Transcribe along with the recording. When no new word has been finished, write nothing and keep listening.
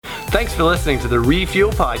Thanks for listening to the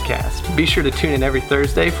Refuel Podcast. Be sure to tune in every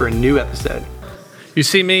Thursday for a new episode. You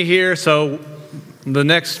see me here, so the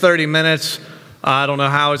next 30 minutes, I don't know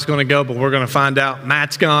how it's going to go, but we're going to find out.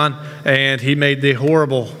 Matt's gone, and he made the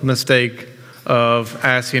horrible mistake of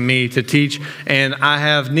asking me to teach, and I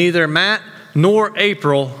have neither Matt nor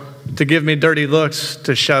April to give me dirty looks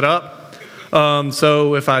to shut up.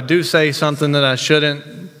 So if I do say something that I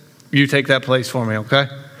shouldn't, you take that place for me, okay?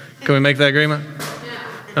 Can we make that agreement?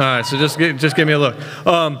 All right, so just give me a look.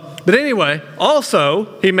 But anyway,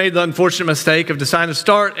 also, he made the unfortunate mistake of deciding to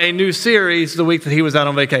start a new series the week that he was out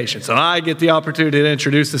on vacation. So I get the opportunity to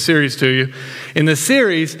introduce the series to you. And the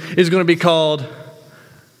series is going to be called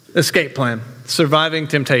Escape Plan, Surviving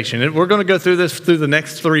Temptation. And we're going to go through this through the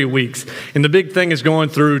next 3 weeks. And the big thing is going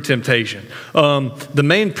through temptation. The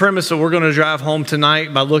main premise that we're going to drive home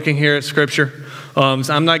tonight by looking here at Scripture, so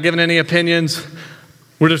I'm not giving any opinions.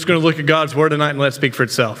 We're just going to look at God's Word tonight and let it speak for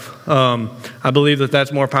itself. I believe that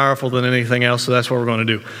that's more powerful than anything else, so that's what we're going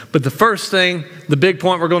to do. But the first thing, the big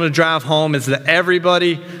point we're going to drive home is that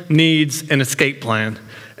everybody needs an escape plan.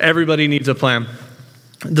 Everybody needs a plan.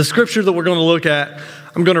 The scripture that we're going to look at,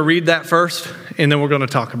 I'm going to read that first, and then we're going to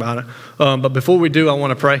talk about it. But before we do, I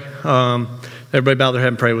want to pray. Everybody bow their head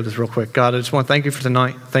and pray with us real quick. God, I just want to thank you for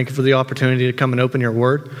tonight. Thank you for the opportunity to come and open your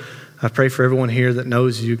Word. I pray for everyone here that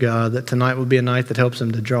knows you, God, that tonight will be a night that helps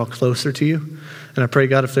them to draw closer to you. And I pray,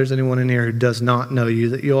 God, if there's anyone in here who does not know you,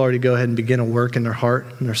 that you'll already go ahead and begin a work in their heart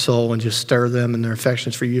and their soul and just stir them and their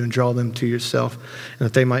affections for you and draw them to yourself. And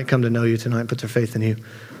that they might come to know you tonight and put their faith in you.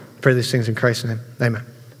 I pray these things in Christ's name. Amen.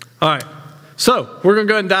 All right. So we're going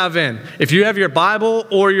to go ahead and dive in. If you have your Bible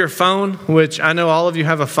or your phone, which I know all of you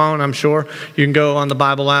have a phone, I'm sure, you can go on the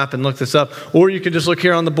Bible app and look this up. Or you can just look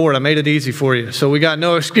here on the board. I made it easy for you. So we got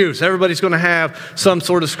no excuse. Everybody's going to have some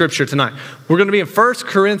sort of scripture tonight. We're going to be in 1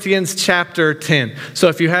 Corinthians chapter 10. So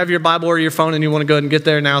if you have your Bible or your phone and you want to go ahead and get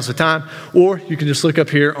there, now's the time. Or you can just look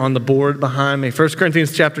up here on the board behind me. 1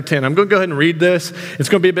 Corinthians chapter 10. I'm going to go ahead and read this. It's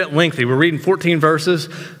going to be a bit lengthy. We're reading 14 verses.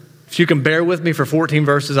 If you can bear with me for 14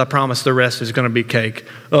 verses, I promise the rest is going to be cake.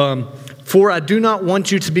 For I do not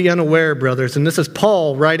want you to be unaware, brothers. And this is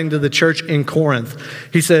Paul writing to the church in Corinth.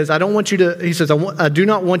 He says, I do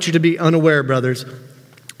not want you to be unaware, brothers,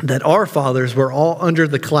 that our fathers were all under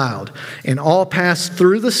the cloud, and all passed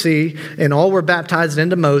through the sea, and all were baptized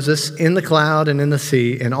into Moses in the cloud and in the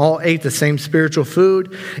sea, and all ate the same spiritual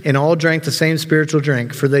food, and all drank the same spiritual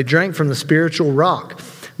drink, for they drank from the spiritual rock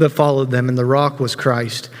that followed them, and the rock was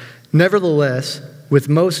Christ. Nevertheless, with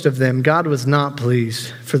most of them, God was not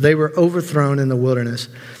pleased, for they were overthrown in the wilderness.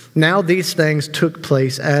 Now these things took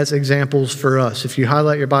place as examples for us. If you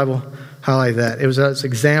highlight your Bible, highlight that. It was as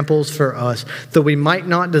examples for us, that we might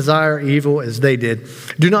not desire evil as they did.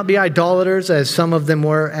 Do not be idolaters, as some of them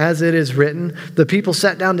were, as it is written. The people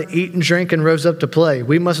sat down to eat and drink and rose up to play.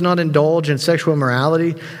 We must not indulge in sexual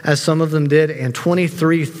immorality, as some of them did, and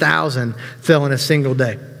 23,000 fell in a single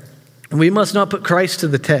day. We must not put Christ to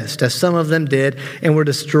the test, as some of them did, and were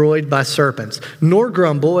destroyed by serpents, nor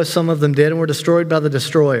grumble, as some of them did, and were destroyed by the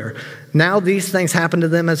destroyer. Now these things happened to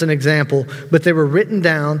them as an example, but they were written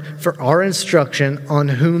down for our instruction, on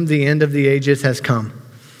whom the end of the ages has come.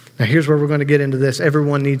 Now here's where we're going to get into this.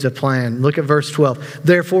 Everyone needs a plan. Look at verse 12.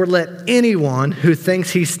 Therefore let anyone who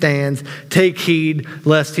thinks he stands take heed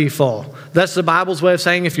lest he fall. That's the Bible's way of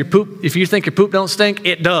saying if you think your poop don't stink,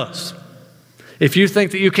 it does. If you think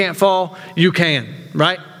that you can't fall, you can,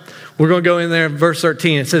 right? We're going to go in there in verse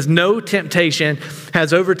 13. It says, no temptation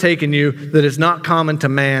has overtaken you that is not common to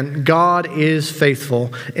man. God is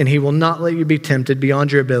faithful, and he will not let you be tempted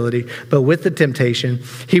beyond your ability. But with the temptation,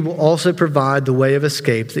 he will also provide the way of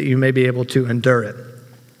escape that you may be able to endure it.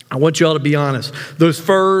 I want you all to be honest. Those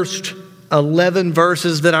first 11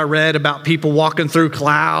 verses that I read about people walking through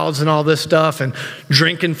clouds and all this stuff and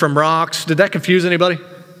drinking from rocks, did that confuse anybody?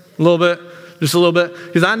 A little bit? Just a little bit.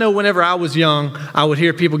 Because I know whenever I was young, I would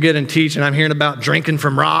hear people get and teach, and I'm hearing about drinking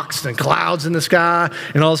from rocks and clouds in the sky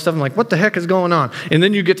and all this stuff. I'm like, what the heck is going on? And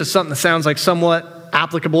then you get to something that sounds like somewhat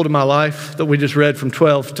applicable to my life that we just read from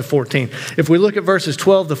 12 to 14. If we look at verses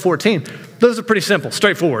 12 to 14, those are pretty simple,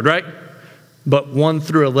 straightforward, right? But 1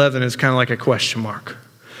 through 11 is kind of like a question mark.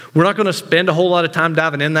 We're not going to spend a whole lot of time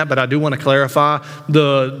diving in that, but I do want to clarify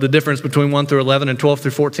the difference between 1 through 11 and 12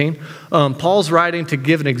 through 14. Paul's writing to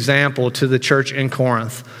give an example to the church in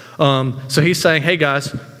Corinth. So he's saying, hey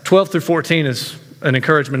guys, 12 through 14 is an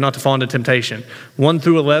encouragement not to fall into temptation. 1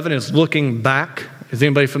 through 11 is looking back. Is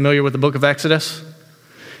anybody familiar with the book of Exodus?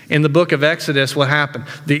 In the book of Exodus, what happened?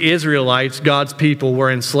 The Israelites, God's people,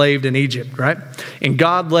 were enslaved in Egypt, right? And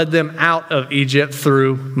God led them out of Egypt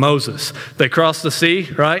through Moses. They crossed the sea,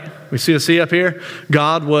 right? We see the sea up here.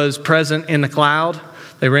 God was present in the cloud.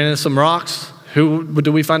 They ran into some rocks. Who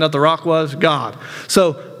do we find out the rock was? God.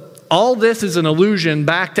 So all this is an allusion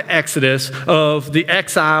back to Exodus of the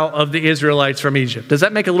exile of the Israelites from Egypt. Does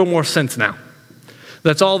that make a little more sense now?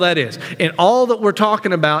 That's all that is. And all that we're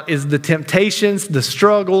talking about is the temptations, the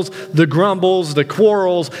struggles, the grumbles, the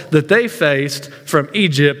quarrels that they faced from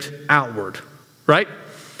Egypt outward, right?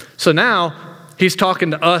 So now he's talking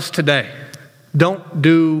to us today. Don't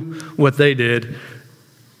do what they did.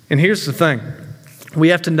 And here's the thing. We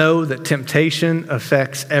have to know that temptation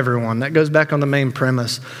affects everyone. That goes back on the main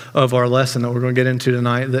premise of our lesson that we're going to get into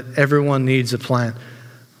tonight, that everyone needs a plan.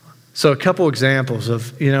 So a couple examples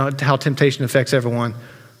of, how temptation affects everyone.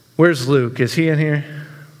 Where's Luke? Is he in here?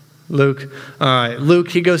 Luke? All right. Luke,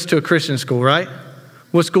 he goes to a Christian school, right?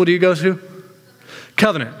 What school do you go to?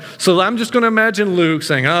 Covenant. So I'm just going to imagine Luke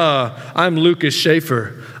saying, I'm Lucas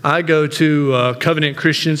Schaefer. I go to Covenant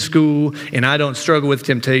Christian School, and I don't struggle with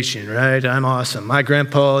temptation, right? I'm awesome. My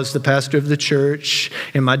grandpa is the pastor of the church,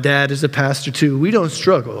 and my dad is the pastor too. We don't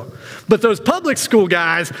struggle. But those public school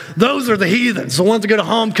guys, those are the heathens, the ones that go to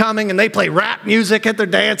homecoming, and they play rap music at their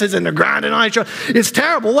dances, and they're grinding on each other. It's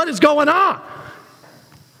terrible. What is going on?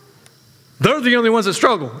 They're the only ones that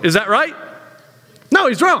struggle. Is that right? No,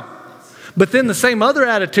 he's wrong. But then the same other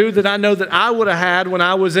attitude that I know that I would have had when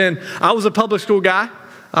I was a public school guy,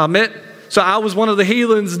 I'll admit. So I was one of the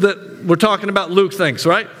heathens that we're talking about Luke thinks,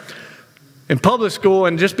 right? In public school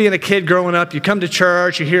and just being a kid growing up, you come to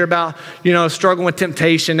church, you hear about, struggling with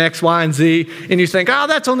temptation, X, Y, and Z, and you think,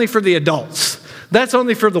 that's only for the adults. That's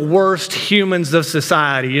only for the worst humans of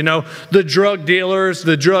society, the drug dealers,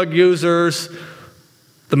 the drug users,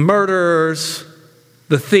 the murderers,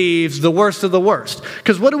 the thieves, the worst of the worst.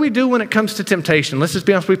 Because what do we do when it comes to temptation? Let's just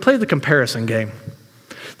be honest, we play the comparison game.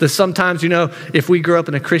 That sometimes, if we grew up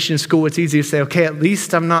in a Christian school, it's easy to say, okay, at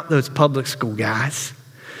least I'm not those public school guys.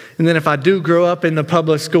 And then if I do grow up in the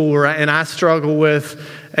public school and I struggle with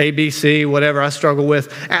ABC, whatever I struggle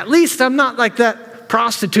with, at least I'm not like that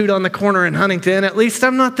prostitute on the corner in Huntington. At least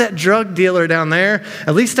I'm not that drug dealer down there.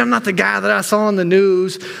 At least I'm not the guy that I saw on the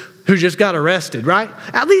news who just got arrested, right?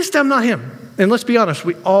 At least I'm not him. And let's be honest,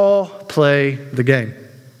 we all play the game.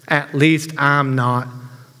 At least I'm not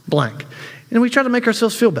blank. And we try to make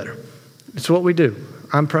ourselves feel better. It's what we do.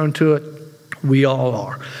 I'm prone to it. We all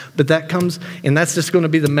are. But that comes, and that's just going to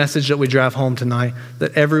be the message that we drive home tonight,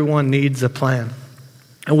 that everyone needs a plan.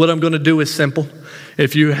 And what I'm going to do is simple.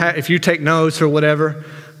 If you take notes or whatever,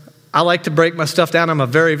 I like to break my stuff down. I'm a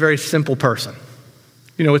very, very simple person.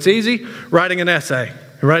 It's easy, writing an essay.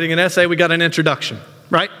 Writing an essay, we got an introduction,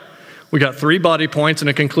 right? We got 3 body points and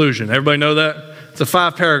a conclusion. Everybody know that? It's a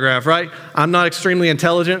 5-paragraph, right? I'm not extremely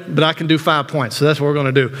intelligent, but I can do 5 points. So that's what we're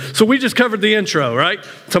going to do. So we just covered the intro, right?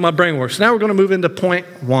 That's how my brain works. Now we're going to move into point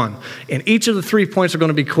 1. And each of the 3 points are going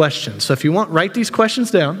to be questions. So if you want, write these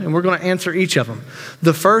questions down, and we're going to answer each of them.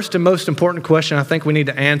 The first and most important question I think we need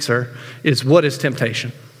to answer is, what is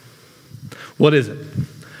temptation? What is it?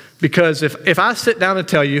 Because if I sit down and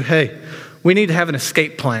tell you, hey, we need to have an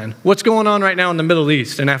escape plan. What's going on right now in the Middle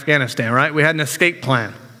East, in Afghanistan, right? We had an escape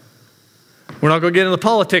plan. We're not going to get into the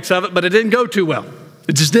politics of it, but it didn't go too well.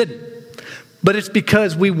 It just didn't. But it's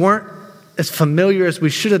because we weren't as familiar as we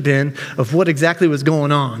should have been of what exactly was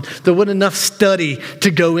going on. There wasn't enough study to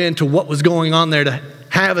go into what was going on there to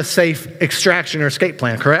have a safe extraction or escape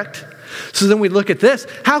plan, correct? So then we look at this.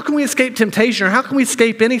 How can we escape temptation, or how can we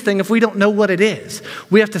escape anything if we don't know what it is?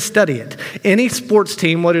 We have to study it. Any sports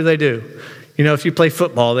team, what do? If you play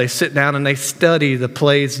football, they sit down and they study the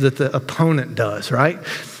plays that the opponent does, right?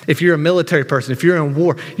 If you're a military person, if you're in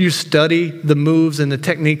war, you study the moves and the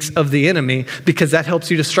techniques of the enemy because that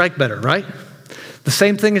helps you to strike better, right? The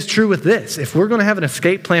same thing is true with this. If we're going to have an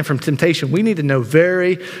escape plan from temptation, we need to know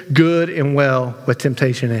very good and well what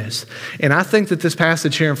temptation is. And I think that this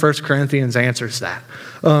passage here in 1 Corinthians answers that.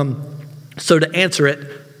 So to answer it,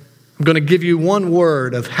 I'm going to give you one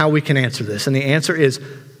word of how we can answer this. And the answer is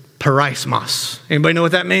perismos. Anybody know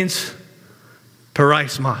what that means?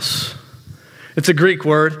 Perismos. It's a Greek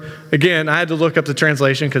word. Again, I had to look up the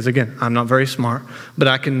translation because, again, I'm not very smart, but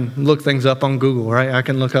I can look things up on Google, right? I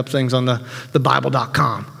can look up things on the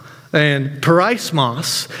Bible.com. And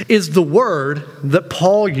perismos is the word that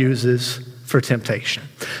Paul uses for temptation.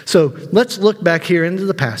 So let's look back here into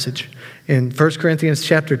the passage in 1 Corinthians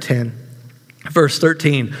chapter 10, verse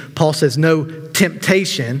 13. Paul says, "No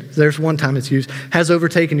temptation, there's one time it's used, has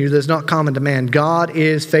overtaken you that's not common to man. God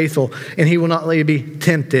is faithful, and he will not let you be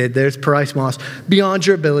tempted. There's paraismos, beyond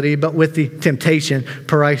your ability, but with the temptation,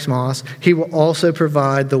 paraismos, he will also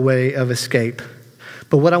provide the way of escape.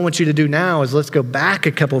 But what I want you to do now is let's go back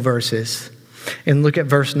a couple verses and look at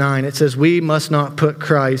verse 9. It says, we must not put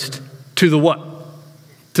Christ To the what?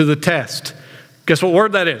 To the test. Guess what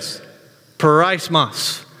word that is?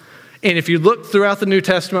 Paraismos. And if you look throughout the New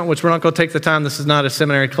Testament, which we're not going to take the time, this is not a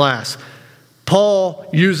seminary class, Paul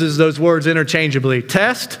uses those words interchangeably.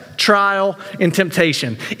 Test, trial, and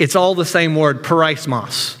temptation. It's all the same word,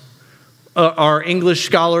 paraismos. Our English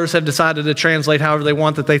scholars have decided to translate however they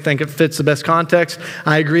want, that they think it fits the best context.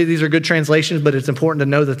 I agree these are good translations, but it's important to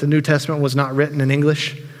know that the New Testament was not written in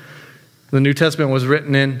English. The New Testament was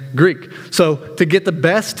written in Greek. So to get the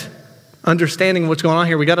best understanding of what's going on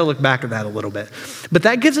here, we got to look back at that a little bit. But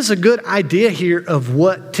that gives us a good idea here of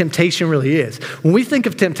what temptation really is. When we think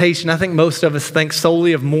of temptation, I think most of us think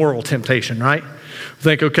solely of moral temptation, right?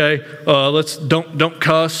 Think, okay, let's don't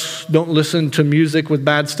cuss, don't listen to music with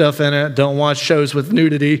bad stuff in it, don't watch shows with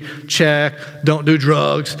nudity, check, don't do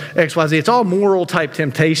drugs, XYZ. It's all moral type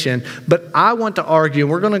temptation. But I want to argue,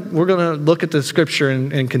 and we're gonna look at the scripture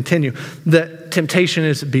and continue, that temptation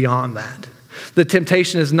is beyond that. The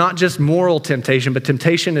temptation is not just moral temptation, but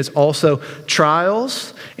temptation is also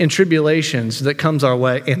trials and tribulations that comes our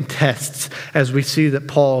way, and tests, as we see that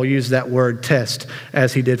Paul used that word test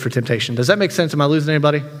as he did for temptation. Does that make sense? Am I losing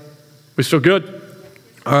anybody? We still good?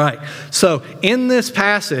 All right. So in this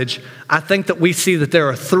passage, I think that we see that there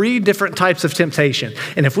are three different types of temptation.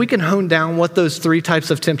 And if we can hone down what those three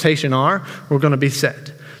types of temptation are, we're going to be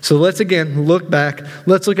set. So let's again look back.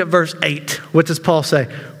 Let's look at verse 8. What does Paul say?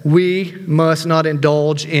 We must not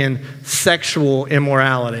indulge in sexual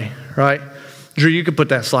immorality, right? Drew, you can put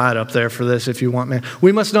that slide up there for this if you want, man.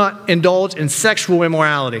 We must not indulge in sexual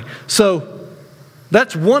immorality. So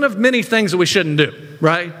that's one of many things that we shouldn't do,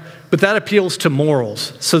 right? But that appeals to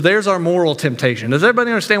morals. So there's our moral temptation. Does everybody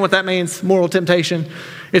understand what that means, moral temptation?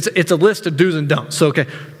 It's a list of do's and don'ts. So, okay,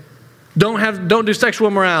 don't do sexual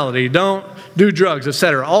immorality, don't do drugs,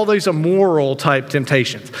 etc. All these are moral type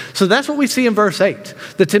temptations. So that's what we see in verse 8.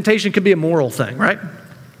 The temptation could be a moral thing, right?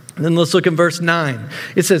 And then let's look in verse 9.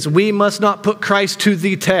 It says, we must not put Christ to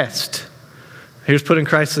the test. Here's putting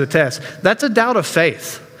Christ to the test. That's a doubt of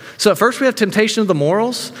faith. So at first we have temptation of the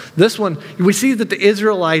morals. This one, we see that the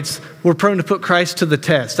Israelites were prone to put Christ to the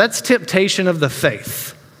test. That's temptation of the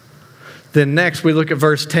faith. Then next we look at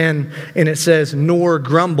verse 10 and it says, nor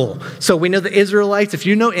grumble. So we know the Israelites, if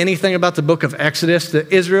you know anything about the book of Exodus, the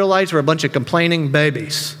Israelites were a bunch of complaining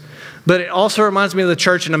babies. But it also reminds me of the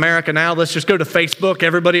church in America now. Let's just go to Facebook.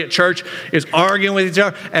 Everybody at church is arguing with each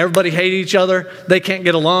other. Everybody hates each other. They can't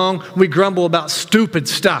get along. We grumble about stupid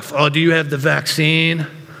stuff. Oh, do you have the vaccine?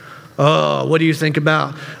 Oh, what do you think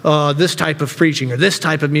about this type of preaching or this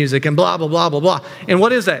type of music and blah, blah, blah, blah, blah. And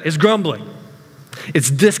what is that? It's grumbling.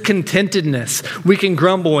 It's discontentedness. We can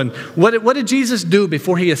grumble. And what did Jesus do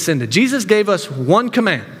before he ascended? Jesus gave us one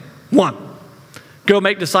command. One. Go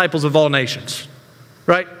make disciples of all nations.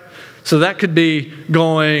 Right? So that could be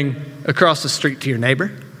going across the street to your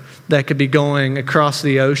neighbor. That could be going across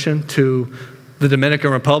the ocean to the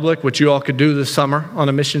Dominican Republic, which you all could do this summer on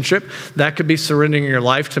a mission trip. That could be surrendering your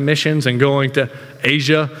life to missions and going to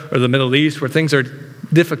Asia or the Middle East where things are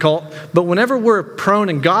difficult. But whenever we're prone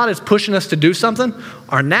and God is pushing us to do something,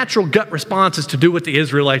 our natural gut response is to do what the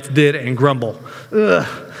Israelites did and grumble.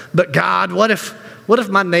 Ugh, but God, what if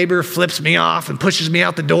my neighbor flips me off and pushes me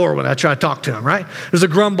out the door when I try to talk to him, right? There's a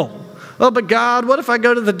grumble. Oh, but God, what if I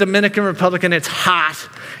go to the Dominican Republic and it's hot,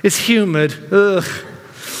 it's humid, ugh.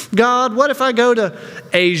 God, what if I go to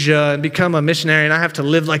Asia and become a missionary and I have to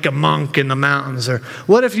live like a monk in the mountains? Or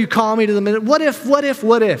what if you call me to the minute? What if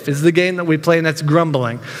is the game that we play, and that's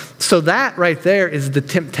grumbling. So that right there is the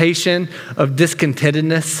temptation of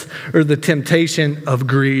discontentedness or the temptation of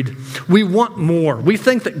greed. We want more. We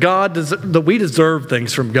think that we deserve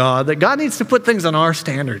things from God, that God needs to put things on our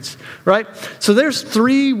standards, right? So there's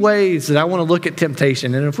three ways that I want to look at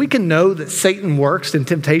temptation. And if we can know that Satan works in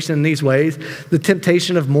temptation in these ways, the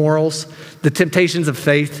temptation of morals, the temptations of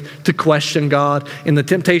faith to question God, and the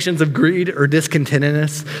temptations of greed or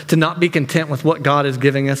discontentedness to not be content with what God is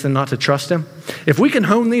giving us and not to trust him. If we can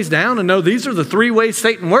hone these down and know these are the three ways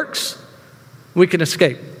Satan works, we can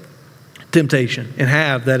escape temptation and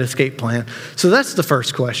have that escape plan. So that's the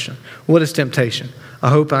first question. What is temptation? I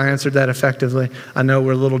hope I answered that effectively. I know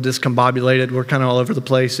we're a little discombobulated. We're kind of all over the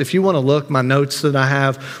place. If you want to look, my notes that I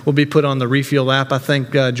have will be put on the Refuel app. I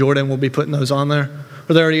think Jordan will be putting those on there.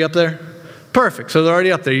 Are they already up there? Perfect. So they're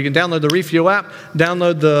already up there. You can download the Refuel app,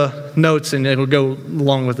 download the notes, and it'll go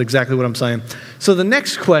along with exactly what I'm saying. So the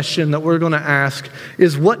next question that we're going to ask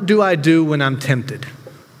is, what do I do when I'm tempted?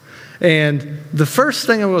 And the first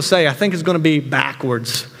thing I'm going to say, I think, is going to be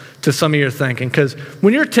backwards to some of your thinking. Because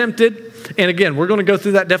when you're tempted, and again, we're going to go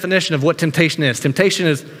through that definition of what temptation is. Temptation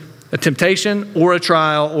is a temptation or a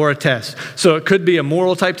trial or a test. So it could be a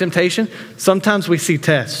moral type temptation. Sometimes we see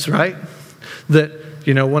tests, right? That,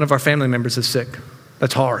 one of our family members is sick.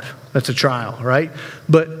 That's hard. That's a trial, right?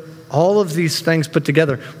 But all of these things put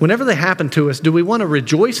together, whenever they happen to us, do we want to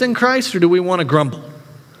rejoice in Christ or do we want to grumble?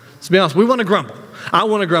 Let's be honest, we want to grumble. I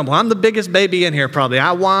want to grumble. I'm the biggest baby in here probably.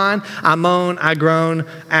 I whine, I moan, I groan.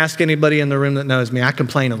 Ask anybody in the room that knows me. I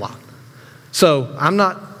complain a lot. So I'm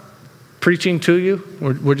not preaching to you.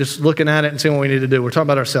 We're just looking at it and seeing what we need to do. We're talking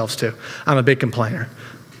about ourselves too. I'm a big complainer.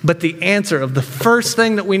 But the answer of the first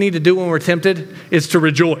thing that we need to do when we're tempted is to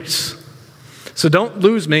rejoice. So don't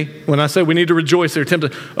lose me when I say we need to rejoice. They're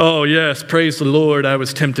tempted. Oh, yes, praise the Lord, I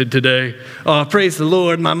was tempted today. Oh, praise the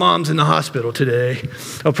Lord, my mom's in the hospital today.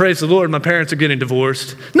 Oh, praise the Lord, my parents are getting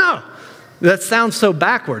divorced. No, that sounds so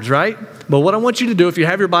backwards, right? But what I want you to do, if you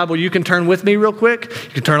have your Bible, you can turn with me real quick.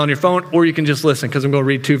 You can turn on your phone, or you can just listen, because I'm going to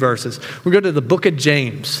read 2 verses. We're going to the book of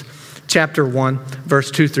James, chapter 1, verse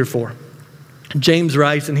 2 through 4. James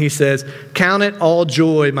writes, and he says, "Count it all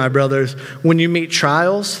joy, my brothers, when you meet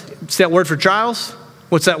trials." See that word for trials?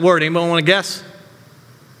 What's that word? Anybody want to guess?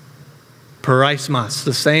 Perismos,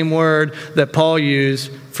 the same word that Paul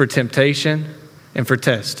used for temptation and for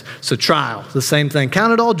test. So trial, the same thing.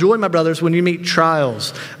 "Count it all joy, my brothers, when you meet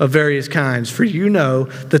trials of various kinds, for you know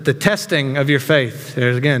that the testing of your faith,"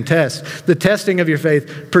 there's again, test, "the testing of your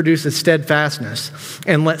faith produces steadfastness.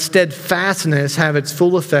 And let steadfastness have its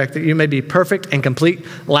full effect, that you may be perfect and complete,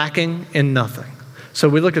 lacking in nothing." So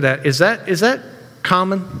we look at that. Is that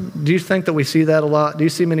common? Do you think that we see that a lot? Do you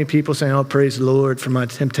see many people saying, "Oh, praise the Lord for my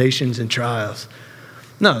temptations and trials"?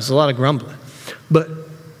 No, it's a lot of grumbling. But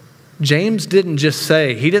James didn't just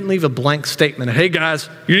say, he didn't leave a blank statement. "Hey guys,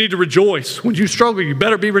 you need to rejoice. When you struggle, you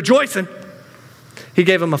better be rejoicing." He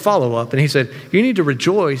gave them a follow-up and he said, "You need to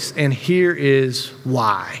rejoice, and here is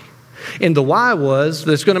why." And the why was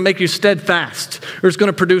that it's going to make you steadfast, or it's going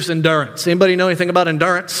to produce endurance. Anybody know anything about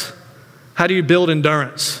endurance? How do you build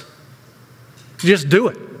endurance? Just do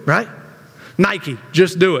it, right? Nike,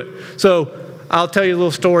 just do it. So I'll tell you a little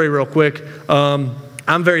story real quick.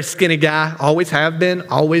 I'm a very skinny guy, always have been,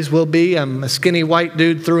 always will be. I'm a skinny white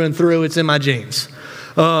dude through and through. It's in my genes.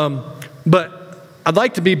 But I'd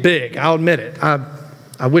like to be big, I'll admit it.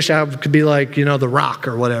 I wish I could be like, The Rock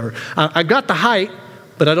or whatever. I got the height,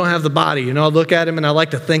 but I don't have the body. I look at him and I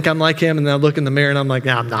like to think I'm like him, and then I look in the mirror and I'm like,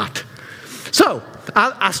 no, I'm not. So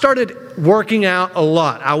I started working out a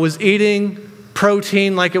lot. I was eating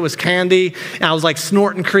protein like it was candy. And I was like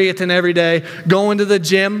snorting creatine every day, going to the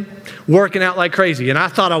gym, working out like crazy. And I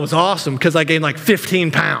thought I was awesome because I gained like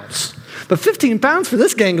 15 pounds. But 15 pounds for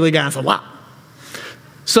this gangly guy is a lot.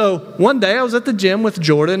 So one day I was at the gym with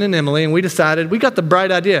Jordan and Emily, and we decided, we got the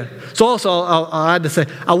bright idea. So also I had to say,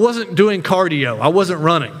 I wasn't doing cardio. I wasn't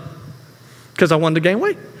running because I wanted to gain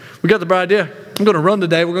weight. We got the bright idea. I'm going to run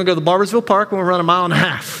today. We're going to go to Barbersville Park and we'll run 1.5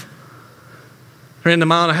 miles. Ran the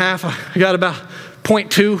 1.5 miles. I got about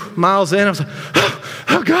 0.2 miles in. I was like,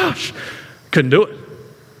 oh gosh. Couldn't do it.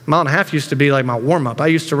 1.5 miles used to be like my warm-up. I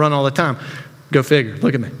used to run all the time. Go figure.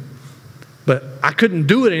 Look at me. But I couldn't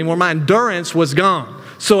do it anymore. My endurance was gone.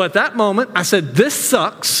 So at that moment, I said, this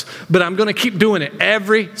sucks, but I'm going to keep doing it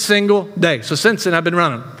every single day. So since then, I've been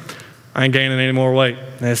running. I ain't gaining any more weight.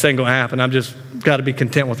 And this ain't going to happen. I've just got to be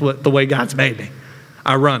content with the way God's made me.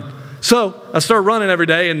 I run. So I started running every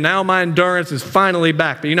day, and now my endurance is finally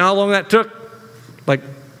back. But you know how long that took? Like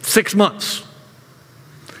 6 months.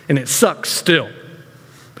 And it sucks still.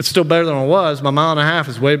 But still better than it was. My 1.5 miles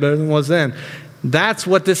is way better than it was then. That's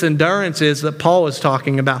what this endurance is that Paul is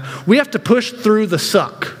talking about. We have to push through the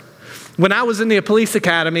suck. When I was in the police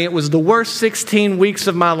academy, it was the worst 16 weeks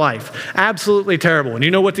of my life. Absolutely terrible. And you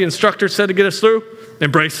know what the instructor said to get us through?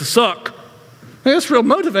 Embrace the suck. That's real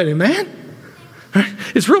motivating, man.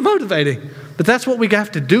 It's real motivating. But that's what we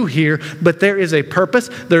have to do here. But there is a purpose.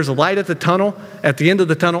 There's a light at the tunnel, at the end of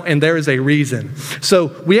the tunnel, and there is a reason.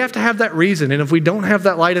 So we have to have that reason. And if we don't have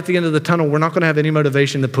that light at the end of the tunnel, we're not going to have any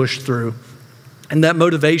motivation to push through. And that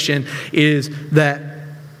motivation is that,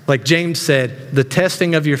 like James said, the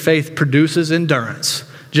testing of your faith produces endurance.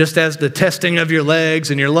 Just as the testing of your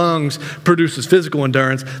legs and your lungs produces physical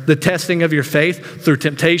endurance, the testing of your faith through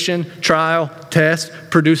temptation, trial, test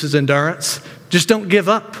produces endurance. Just don't give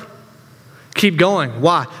up. Keep going.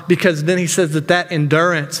 Why? Because then he says that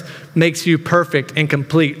endurance makes you perfect and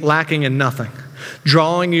complete, lacking in nothing,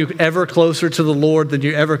 drawing you ever closer to the Lord than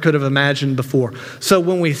you ever could have imagined before. So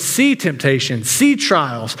when we see temptation, see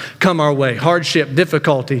trials come our way, hardship,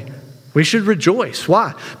 difficulty, we should rejoice.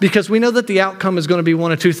 Why? Because we know that the outcome is going to be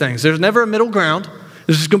one of two things. There's never a middle ground.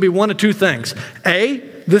 There's just going to be one of two things. A,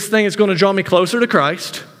 this thing is going to draw me closer to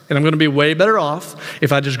Christ, and I'm going to be way better off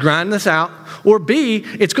if I just grind this out. Or B,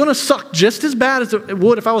 it's going to suck just as bad as it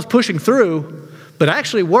would if I was pushing through, but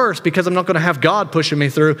actually worse because I'm not going to have God pushing me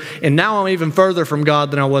through, and now I'm even further from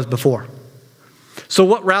God than I was before. So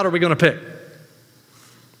what route are we going to pick?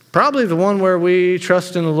 Probably the one where we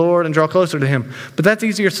trust in the Lord and draw closer to Him. But that's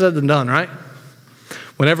easier said than done, right?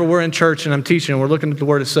 Whenever we're in church and I'm teaching and we're looking at the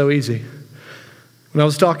Word, it's so easy. When I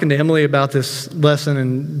was talking to Emily about this lesson,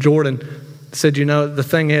 and Jordan said, the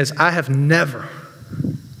thing is, I have never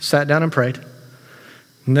sat down and prayed,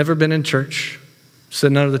 never been in church,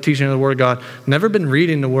 sitting under the teaching of the Word of God, never been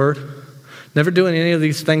reading the Word, never doing any of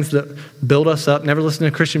these things that build us up, never listening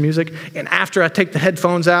to Christian music. And after I take the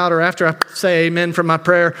headphones out, or after I say amen from my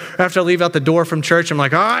prayer, or after I leave out the door from church, I'm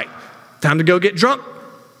like, all right, time to go get drunk.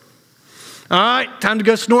 All right, time to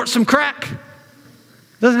go snort some crack.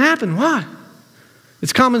 It doesn't happen. Why?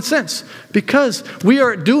 It's common sense. Because we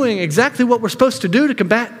are doing exactly what we're supposed to do to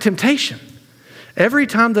combat temptation. Every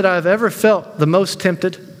time that I've ever felt the most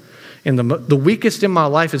tempted and the weakest in my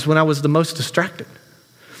life is when I was the most distracted.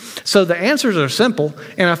 So the answers are simple,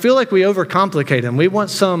 and I feel like we overcomplicate them. We want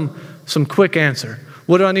some quick answer.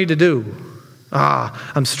 What do I need to do?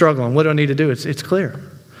 I'm struggling. What do I need to do? It's clear.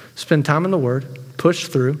 Spend time in the Word, push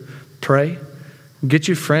through, pray, get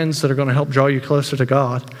you friends that are going to help draw you closer to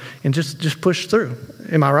God, and just push through.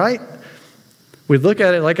 Am I right? We look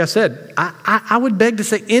at it, like I said, I would beg to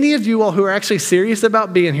say any of you all who are actually serious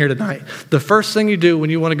about being here tonight, the first thing you do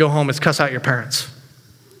when you want to go home is cuss out your parents.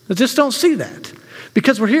 I just don't see that.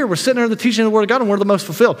 Because we're sitting under the teaching of the Word of God, and we're the most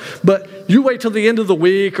fulfilled. But you wait till the end of the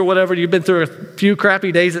week or whatever, you've been through a few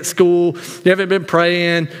crappy days at school, you haven't been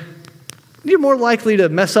praying, you're more likely to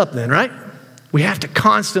mess up then, right? We have to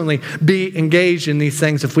constantly be engaged in these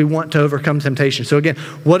things if we want to overcome temptation. So again,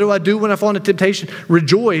 what do I do when I fall into temptation?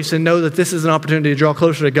 Rejoice and know that this is an opportunity to draw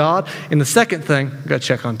closer to God. And the second thing, I've got to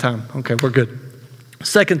check on time. Okay, we're good.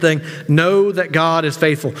 Second thing, know that God is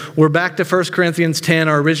faithful. We're back to 1 Corinthians 10,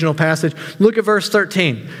 our original passage. Look at verse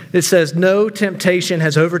 13. It says, no temptation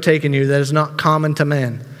has overtaken you that is not common to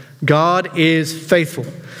man. God is faithful,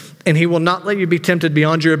 and He will not let you be tempted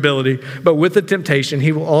beyond your ability, but with the temptation,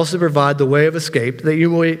 He will also provide the way of escape that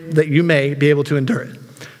you may be able to endure it.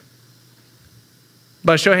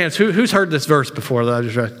 By show of hands, who's heard this verse before that I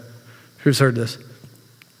just read? Who's heard this?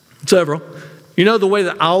 Several. You know, the way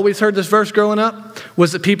that I always heard this verse growing up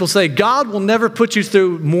was that people say, God will never put you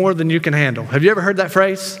through more than you can handle. Have you ever heard that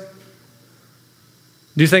phrase?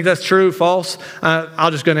 Do you think that's true, false? I'll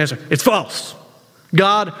just go and answer. It's false.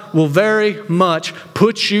 God will very much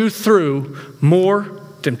put you through more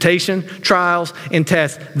temptation, trials, and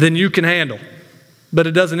tests than you can handle. But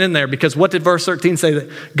it doesn't end there, because what did verse 13 say?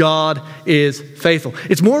 That God is faithful.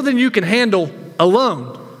 It's more than you can handle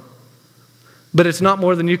alone. But it's not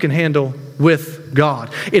more than you can handle with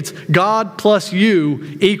God. It's God plus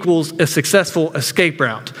you equals a successful escape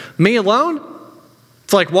route. Me alone,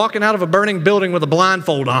 it's like walking out of a burning building with a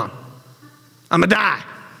blindfold on. I'm going to die.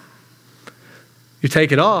 You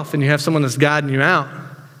take it off and you have someone that's guiding you out,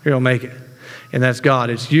 you're going to make it. And that's God.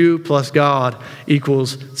 It's you plus God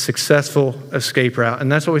equals successful escape route. And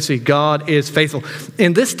that's what we see. God is faithful.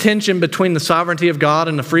 In this tension between the sovereignty of God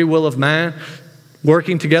and the free will of man,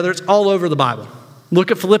 working together, it's all over the Bible.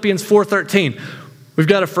 Look at Philippians 4:13. We've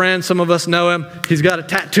got a friend, some of us know him. He's got it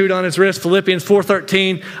tattooed on his wrist, Philippians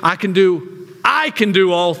 4:13. I can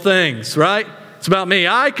do all things, right? It's about me.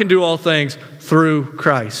 I can do all things through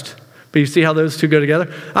Christ. But you see how those two go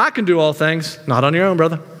together? I can do all things, not on your own,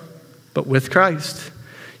 brother, but with Christ.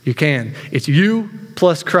 You can. It's you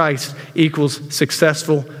plus Christ equals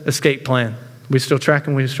successful escape plan. We still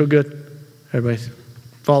tracking? We still good? Everybody's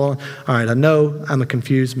following? All right, I know I'm a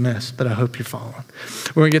confused mess, but I hope you're following.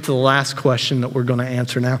 We're going to get to the last question that we're going to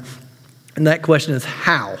answer now. And that question is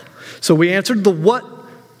how. So we answered the what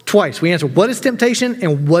twice. We answered what is temptation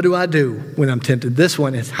and what do I do when I'm tempted. This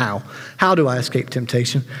one is how. How do I escape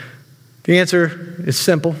temptation? The answer is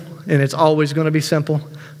simple, and it's always going to be simple,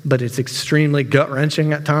 but it's extremely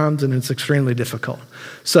gut-wrenching at times, and it's extremely difficult.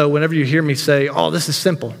 So whenever you hear me say, oh, this is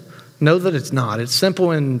simple, know that it's not. It's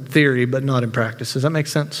simple in theory, but not in practice. Does that make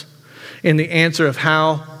sense? In the answer of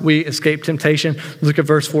how we escape temptation, look at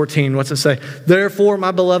verse 14. What's it say? Therefore,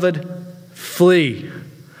 my beloved, flee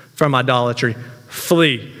from idolatry.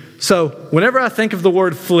 Flee. So whenever I think of the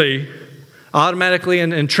word flee, I automatically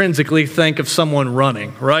and intrinsically think of someone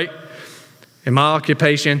running, right? In my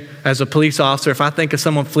occupation as a police officer, if I think of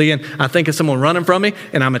someone fleeing, I think of someone running from me,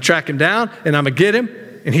 and I'm going to track him down, and I'm going to get him,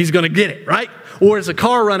 and he's going to get it, right? Or it's a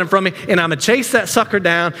car running from me, and I'm going to chase that sucker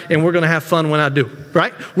down, and we're going to have fun when I do,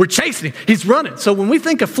 right? We're chasing him. He's running. So when we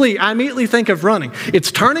think of flee, I immediately think of running.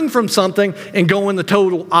 It's turning from something and going the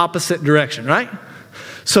total opposite direction, right?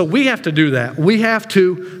 So we have to do that. We have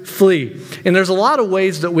to flee. And there's a lot of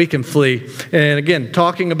ways that we can flee. And again,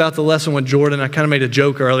 talking about the lesson with Jordan, I kind of made a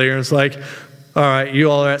joke earlier. It's like, all right,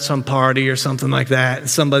 you all are at some party or something like that, and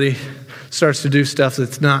somebody starts to do stuff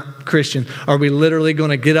that's not Christian. Are we literally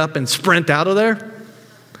going to get up and sprint out of there?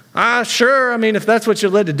 Sure, I mean, if that's what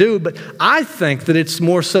you're led to do, but I think that it's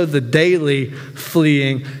more so the daily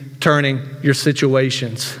fleeing, turning your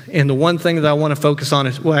situations. And the one thing that I want to focus on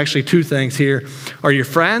is, well, actually two things here, are your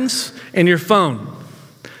friends and your phone.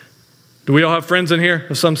 Do we all have friends in here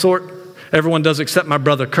of some sort? Everyone does except my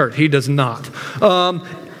brother Kurt. He does not.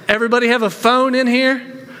 Everybody have a phone in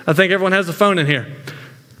here? I think everyone has a phone in here.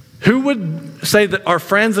 Who would say that our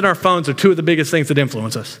friends and our phones are two of the biggest things that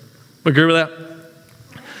influence us? Agree with that?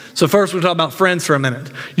 So first we'll talk about friends for a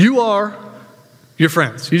minute. You are your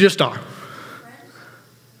friends. You just are.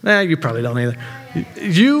 You probably don't either.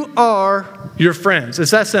 You are your friends.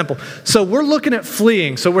 It's that simple. So we're looking at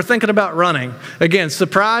fleeing. So we're thinking about running. Again,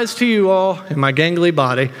 surprise to you all in my gangly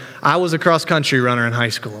body, I was a cross-country runner in high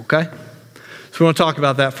school, okay? So we want to talk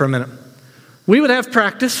about that for a minute. We would have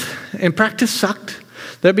practice, and practice sucked.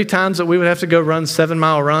 There'd be times that we would have to go run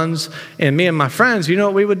 7-mile runs, and me and my friends, you know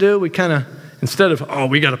what we would do? We kind of, instead of,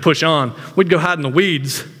 we got to push on, we'd go hide in the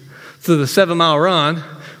weeds through the 7-mile run,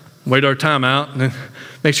 wait our time out, and then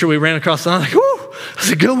make sure we ran across the line, like, whoo,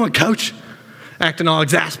 that's a good one, coach. Acting all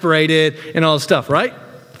exasperated and all this stuff, right?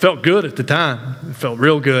 Felt good at the time. It felt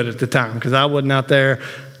real good at the time, because I wasn't out there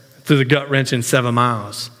through the gut-wrenching 7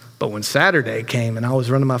 miles. But when Saturday came and I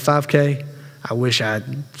was running my 5K, I wish I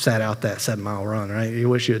had sat out that 7-mile run, right? You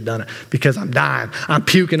wish you had done it, because I'm dying. I'm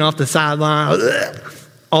puking off the sideline,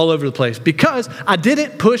 all over the place, because I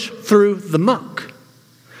didn't push through the muck.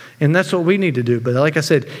 And that's what we need to do. But like I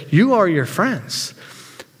said, you are your friends.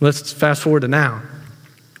 Let's fast forward to now.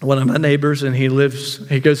 One of my neighbors, and he goes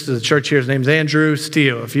to the church here. His name's Andrew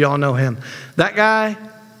Steele, if you all know him. That guy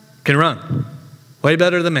can run way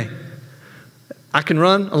better than me. I can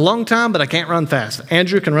run a long time, but I can't run fast.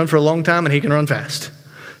 Andrew can run for a long time, and he can run fast.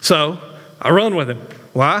 So I run with him.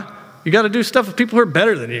 Why? You got to do stuff with people who are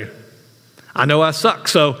better than you. I know I suck.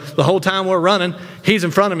 So the whole time we're running, he's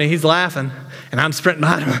in front of me. He's laughing, and I'm sprinting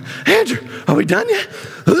behind him. Andrew, are we done yet?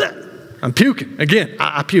 I'm puking. Again,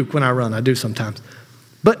 I puke when I run. I do sometimes.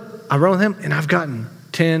 But I run with him, and I've gotten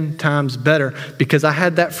 10 times better because I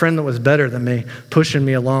had that friend that was better than me pushing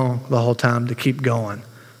me along the whole time to keep going,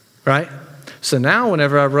 right? So now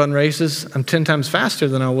whenever I run races, I'm 10 times faster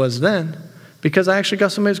than I was then because I actually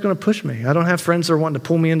got somebody who's going to push me. I don't have friends that are wanting to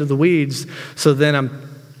pull me into the weeds, so then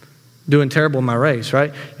I'm doing terrible in my race,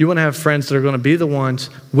 right? You want to have friends that are going to be the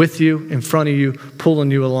ones with you, in front of you,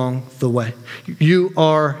 pulling you along the way. You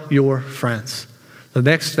are your friends. The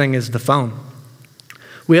next thing is the phone.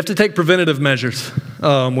 We have to take preventative measures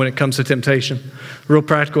when it comes to temptation. Real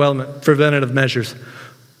practical element, preventative measures.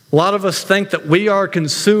 A lot of us think that we are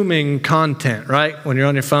consuming content, right? When you're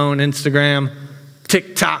on your phone, Instagram,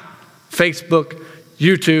 TikTok, Facebook,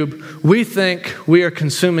 YouTube, we think we are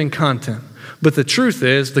consuming content. But the truth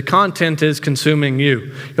is, the content is consuming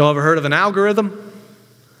you. Y'all ever heard of an algorithm?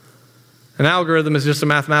 An algorithm is just a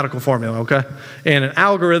mathematical formula, okay? And an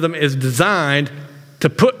algorithm is designed to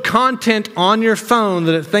put content on your phone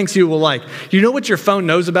that it thinks you will like. You know what your phone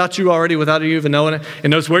knows about you already without you even knowing it? It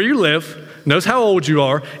knows where you live, knows how old you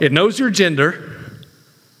are, it knows your gender,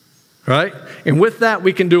 right? And with that,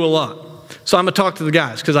 we can do a lot. So I'm going to talk to the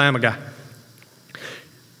guys because I am a guy.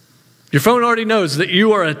 Your phone already knows that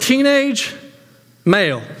you are a teenage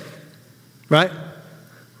male, right?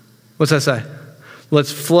 What's that say?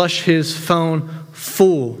 Let's flush his phone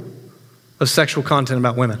full of sexual content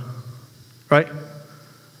about women, right?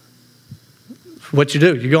 What you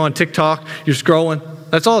do, you go on TikTok, you're scrolling.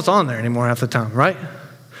 That's all that's on there anymore half the time, right?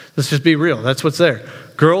 Let's just be real. That's what's there.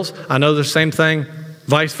 Girls, I know the same thing,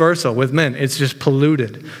 vice versa with men. It's just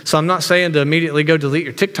polluted. So I'm not saying to immediately go delete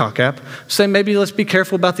your TikTok app. I'm saying maybe let's be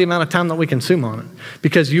careful about the amount of time that we consume on it,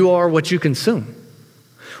 because you are what you consume.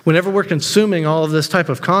 Whenever we're consuming all of this type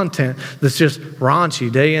of content that's just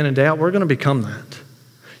raunchy day in and day out, we're going to become that.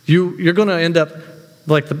 You're going to end up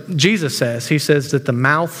like Jesus says. He says that the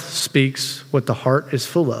mouth speaks what the heart is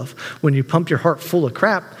full of. When you pump your heart full of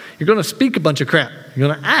crap, you're going to speak a bunch of crap. You're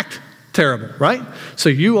going to act Terrible, right? So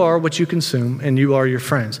you are what you consume, and you are your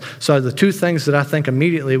friends. So the two things that I think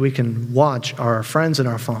immediately we can watch are our friends and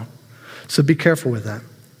our phone. So be careful with that.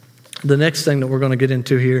 The next thing that we're going to get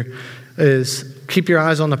into here is keep your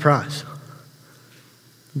eyes on the prize.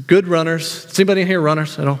 Good runners. Is anybody in here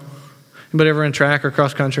runners at all? Anybody ever in track or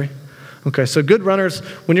cross country? Okay, so good runners,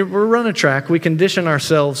 when we're running track, we condition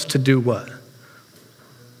ourselves to do what?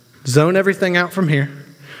 Zone everything out from here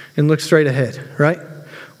and look straight ahead, right?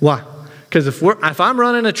 Why? Because if I'm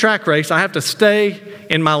running a track race, I have to stay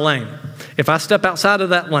in my lane. If I step outside of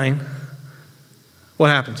that lane, what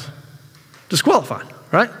happens? Disqualified,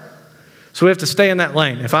 right? So we have to stay in that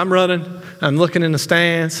lane. If I'm running, I'm looking in the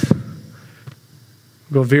stands,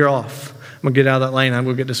 I'm going to veer off. I'm going to get out of that lane, I'm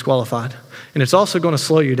going to get disqualified. And it's also going to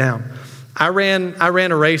slow you down. I ran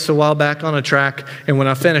a race a while back on a track, and when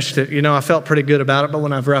I finished it, I felt pretty good about it, but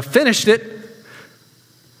whenever I finished it,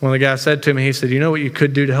 one of the guys said to me, he said, you know what you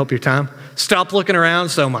could do to help your time? Stop looking around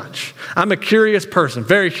so much. I'm a curious person,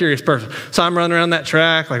 very curious person. So I'm running around that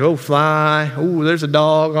track like, oh, fly, oh, there's a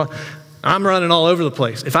dog. I'm running all over the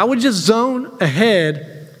place. If I would just zone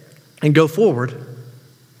ahead and go forward,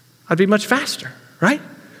 I'd be much faster, right?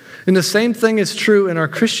 And the same thing is true in our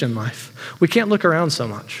Christian life. We can't look around so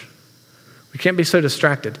much. We can't be so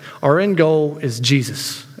distracted. Our end goal is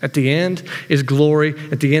Jesus. At the end is glory.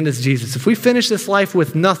 At the end is Jesus. If we finish this life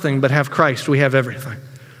with nothing but have Christ, we have everything.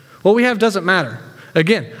 What we have doesn't matter.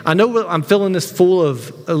 Again, I know I'm filling this full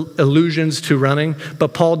of allusions to running,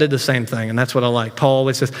 but Paul did the same thing, and that's what I like. Paul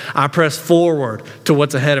always says, I press forward to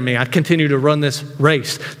what's ahead of me. I continue to run this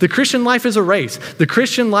race. The Christian life is a race. The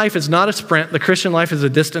Christian life is not a sprint. The Christian life is a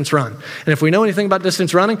distance run. And if we know anything about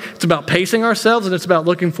distance running, it's about pacing ourselves, and it's about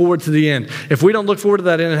looking forward to the end. If we don't look forward to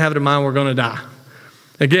that end and have it in mind, we're going to die.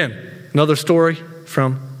 Again, another story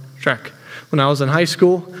from track. When I was in high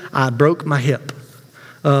school, I broke my hip.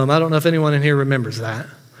 I don't know if anyone in here remembers that,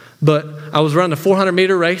 but I was running a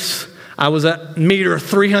 400-meter race. I was at meter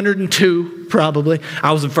 302, probably.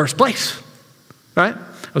 I was in first place, right?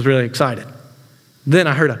 I was really excited. Then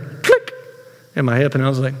I heard a click in my hip, and I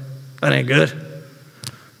was like, that ain't good.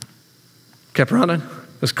 Kept running.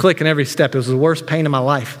 It was clicking every step. It was the worst pain in my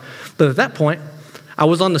life. But at that point, I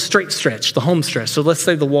was on the straight stretch, the home stretch. So let's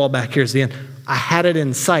say the wall back here is the end. I had it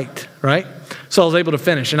in sight, right? So I was able to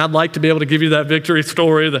finish. And I'd like to be able to give you that victory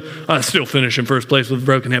story that I still finished in first place with a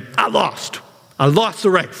broken hip. I lost the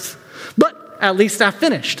race. But at least I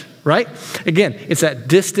finished, right? Again, it's that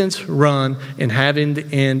distance run and having the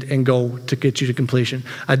end and goal to get you to completion.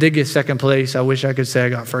 I did get second place. I wish I could say I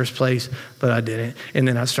got first place, but I didn't. And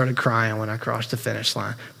then I started crying when I crossed the finish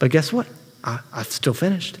line. But guess what? I still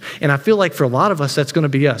finished. And I feel like for a lot of us, that's going to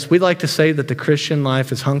be us. We like to say that the Christian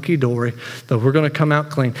life is hunky-dory, that we're going to come out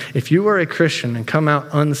clean. If you are a Christian and come out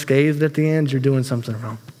unscathed at the end, you're doing something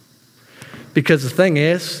wrong. Because the thing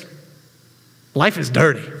is, life is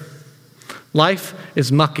dirty. Life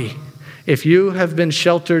is mucky. If you have been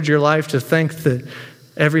sheltered your life to think that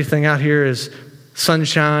everything out here is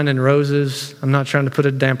sunshine and roses, I'm not trying to put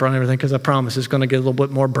a damper on everything because I promise it's going to get a little bit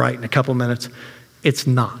more bright in a couple minutes. It's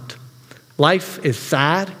not. Life is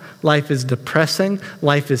sad. Life is depressing.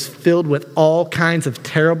 Life is filled with all kinds of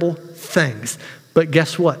terrible things. But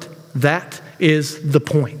guess what? That is the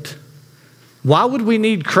point. Why would we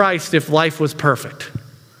need Christ if life was perfect?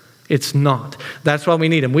 It's not. That's why we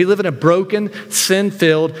need him. We live in a broken,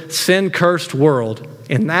 sin-filled, sin-cursed world,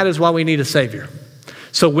 and that is why we need a Savior.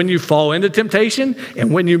 So when you fall into temptation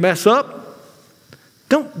and when you mess up,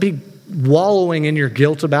 don't be wallowing in your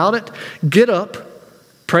guilt about it. Get up.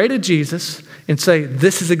 Pray to Jesus and say,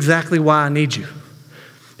 this is exactly why I need you.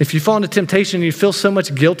 If you fall into temptation and you feel so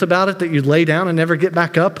much guilt about it that you lay down and never get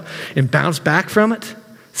back up and bounce back from it,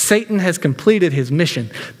 Satan has completed his mission,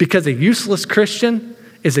 because a useless Christian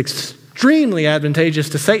is extremely advantageous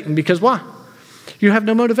to Satan. Because why? You have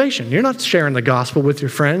no motivation. You're not sharing the gospel with your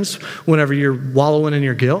friends whenever you're wallowing in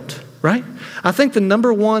your guilt, right? I think the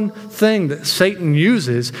number one thing that Satan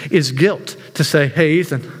uses is guilt, to say, hey,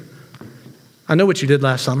 Ethan, I know what you did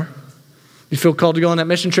last summer. You feel called to go on that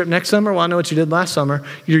mission trip next summer? Well, I know what you did last summer.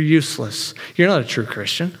 You're useless. You're not a true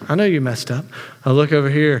Christian. I know you messed up. I look over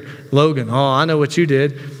here, Logan. Oh, I know what you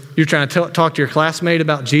did. You're trying to talk to your classmate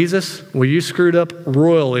about Jesus? Well, you screwed up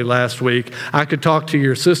royally last week. I could talk to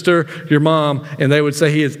your sister, your mom, and they would say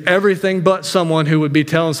he is everything but someone who would be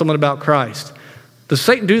telling someone about Christ. Does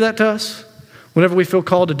Satan do that to us? Whenever we feel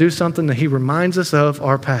called to do something, that he reminds us of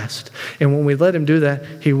our past. And when we let him do that,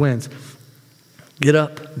 he wins. Get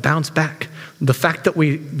up, bounce back. The fact that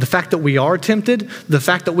we are tempted, the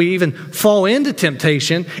fact that we even fall into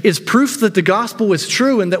temptation is proof that the gospel is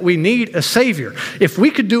true and that we need a Savior. If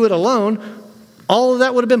we could do it alone, all of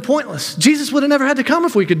that would have been pointless. Jesus would have never had to come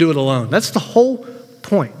if we could do it alone. That's the whole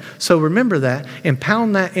point. So remember that and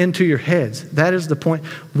pound that into your heads. That is the point.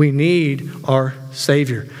 We need our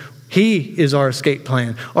Savior. He is our escape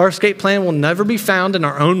plan. Our escape plan will never be found in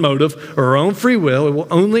our own motive or our own free will. It will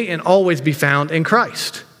only and always be found in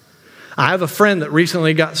Christ. I have a friend that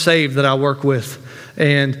recently got saved that I work with,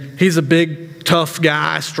 and he's a big, tough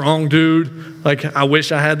guy, strong dude. Like, I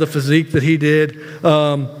wish I had the physique that he did,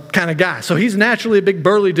 kind of guy. So he's naturally a big,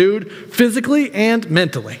 burly dude, physically and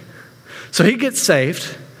mentally. So he gets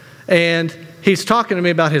saved, and he's talking to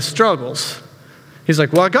me about his struggles. He's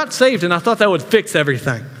like, well, I got saved, and I thought that would fix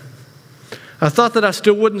everything. I thought that I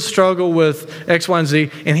still wouldn't struggle with X, Y, and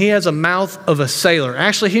Z, and he has a mouth of a sailor.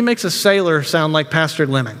 Actually, he makes a sailor sound like Pastor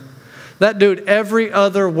Lemming. That dude, every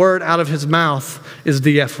other word out of his mouth is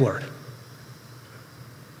the F word.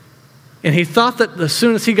 And he thought that as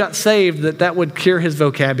soon as he got saved, that would cure his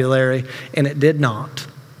vocabulary, and it did not.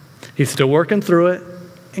 He's still working through it,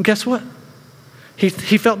 and guess what? He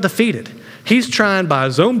felt defeated. He's trying by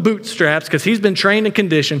his own bootstraps, because he's been trained and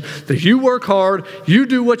conditioned that you work hard, you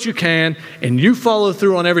do what you can, and you follow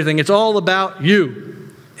through on everything. It's all about you.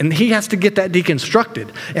 And he has to get that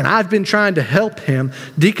deconstructed. And I've been trying to help him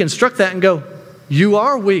deconstruct that and go, you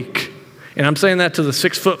are weak. And I'm saying that to the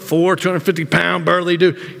 6'4", 250-pound burly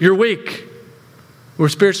dude. You're weak. We're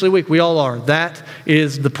spiritually weak. We all are. That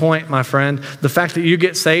is the point, my friend. The fact that you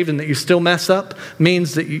get saved and that you still mess up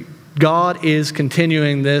means that God is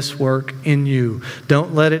continuing this work in you.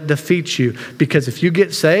 Don't let it defeat you. Because if you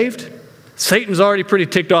get saved, Satan's already pretty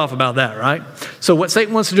ticked off about that, right? So what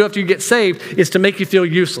Satan wants to do after you get saved is to make you feel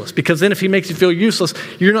useless. Because then if he makes you feel useless,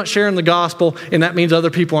 you're not sharing the gospel, and that means other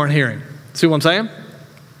people aren't hearing. See what I'm saying?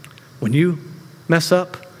 When you mess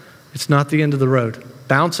up, it's not the end of the road.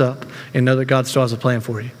 Bounce up and know that God still has a plan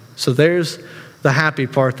for you. So there's the happy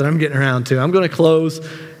part that I'm getting around to. I'm going to close.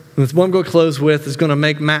 And what I'm going to close with is going to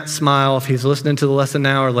make Matt smile if he's listening to the lesson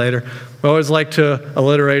now or later. We always like to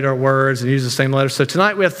alliterate our words and use the same letters. So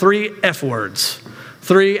tonight we have 3 F words,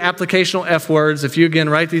 3 applicational F words. If you, again,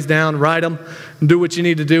 write these down, write them, do what you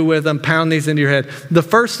need to do with them, pound these into your head. The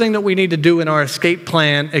first thing that we need to do in our escape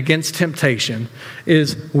plan against temptation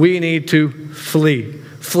is we need to flee.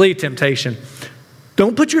 Flee temptation.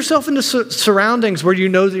 Don't put yourself into surroundings where you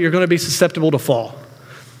know that you're going to be susceptible to fall.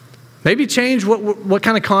 Maybe change what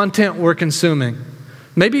kind of content we're consuming.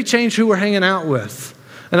 Maybe change who we're hanging out with.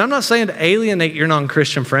 And I'm not saying to alienate your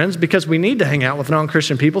non-Christian friends, because we need to hang out with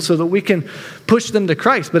non-Christian people so that we can push them to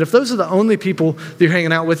Christ. But if those are the only people that you're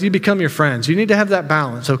hanging out with, you become your friends. You need to have that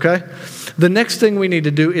balance, okay? The next thing we need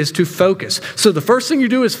to do is to focus. So the first thing you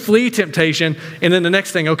do is flee temptation, and then the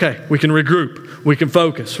next thing, okay, we can regroup. We can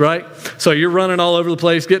focus, right? So you're running all over the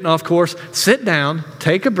place, getting off course. Sit down,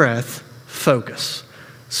 take a breath, focus.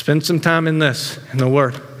 Spend some time in this, in the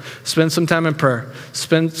Word. Spend some time in prayer.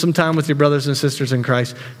 Spend some time with your brothers and sisters in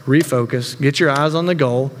Christ. Refocus. Get your eyes on the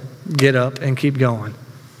goal. Get up and keep going.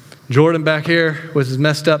 Jordan back here with his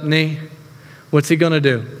messed up knee, what's he going to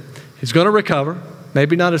do? He's going to recover.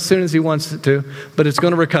 Maybe not as soon as he wants it to, but it's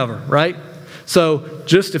going to recover, right? So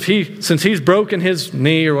just since he's broken his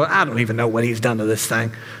knee, or I don't even know what he's done to this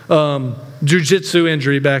thing, jiu-jitsu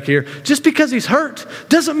injury back here, just because he's hurt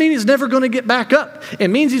doesn't mean he's never going to get back up. It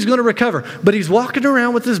means he's going to recover. But he's walking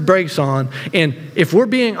around with his brace on, and if we're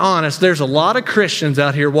being honest, there's a lot of Christians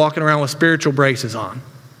out here walking around with spiritual braces on.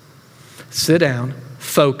 Sit down,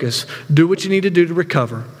 focus, do what you need to do to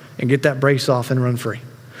recover, and get that brace off and run free.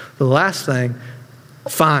 The last thing,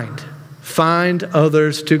 Find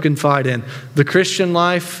others to confide in. The Christian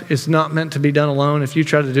life is not meant to be done alone. If you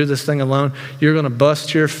try to do this thing alone, you're going to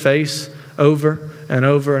bust your face over and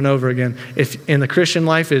over and over again. And the Christian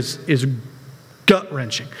life is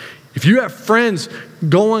gut-wrenching. If you have friends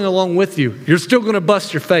going along with you, you're still going to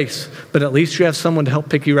bust your face, but at least you have someone to help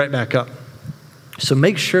pick you right back up. So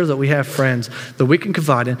make sure that we have friends that we can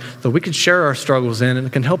confide in, that we can share our struggles in, and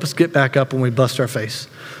it can help us get back up when we bust our face.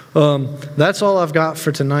 That's all I've got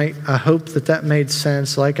for tonight. I hope that made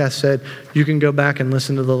sense. Like I said, you can go back and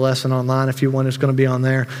listen to the lesson online if you want. It's going to be on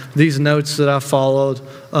there. These notes that I followed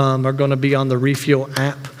are going to be on the Refuel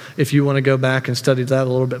app if you want to go back and study that a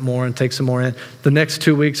little bit more and take some more in. The next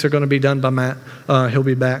 2 weeks are going to be done by Matt. He'll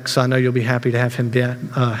be back, so I know you'll be happy to have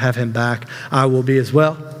him back. I will be as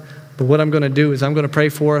well. But what I'm going to do is I'm going to pray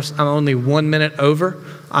for us. I'm only 1 minute over.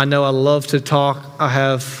 I know I love to talk. I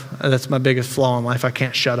have That's my biggest flaw in life. I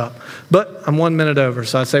can't shut up. But I'm 1 minute over,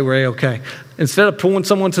 so I say we're A-okay. Instead of pulling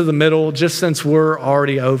someone to the middle, just since we're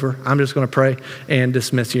already over, I'm just going to pray and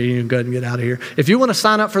dismiss you. You can go ahead and get out of here. If you want to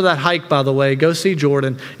sign up for that hike, by the way, go see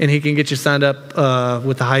Jordan, and he can get you signed up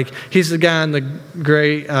with the hike. He's the guy in the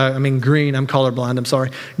green, I'm colorblind, I'm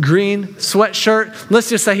sorry. Green sweatshirt. Let's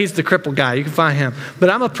just say he's the crippled guy. You can find him.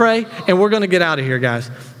 But I'm going to pray, and we're going to get out of here,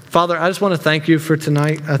 guys. Father, I just want to thank you for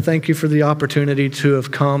tonight. I thank you for the opportunity to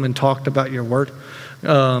have come and talked about your word.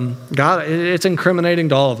 God, it's incriminating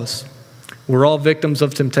to all of us. We're all victims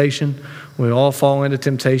of temptation. We all fall into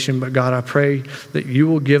temptation, but God, I pray that you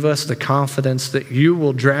will give us the confidence, that you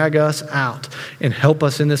will drag us out and help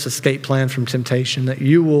us in this escape plan from temptation, that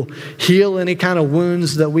you will heal any kind of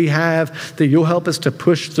wounds that we have, that you'll help us to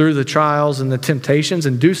push through the trials and the temptations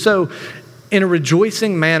and do so in a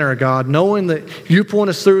rejoicing manner, God, knowing that you pulling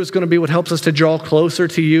us through is going to be what helps us to draw closer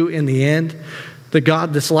to you in the end. That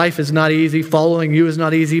God, this life is not easy. Following you is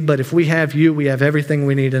not easy, but if we have you, we have everything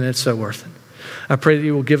we need, and it's so worth it. I pray that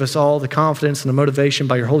you will give us all the confidence and the motivation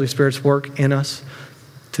by your Holy Spirit's work in us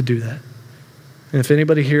to do that. And if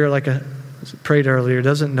anybody here, like I prayed earlier,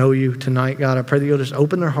 doesn't know you tonight, God, I pray that you'll just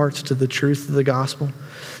open their hearts to the truth of the gospel,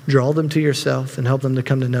 draw them to yourself, and help them to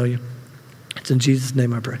come to know you. It's in Jesus'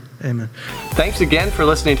 name I pray. Amen. Thanks again for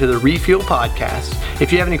listening to the Refuel Podcast.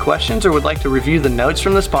 If you have any questions or would like to review the notes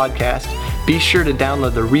from this podcast, be sure to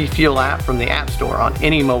download the Refuel app from the App Store on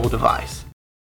any mobile device.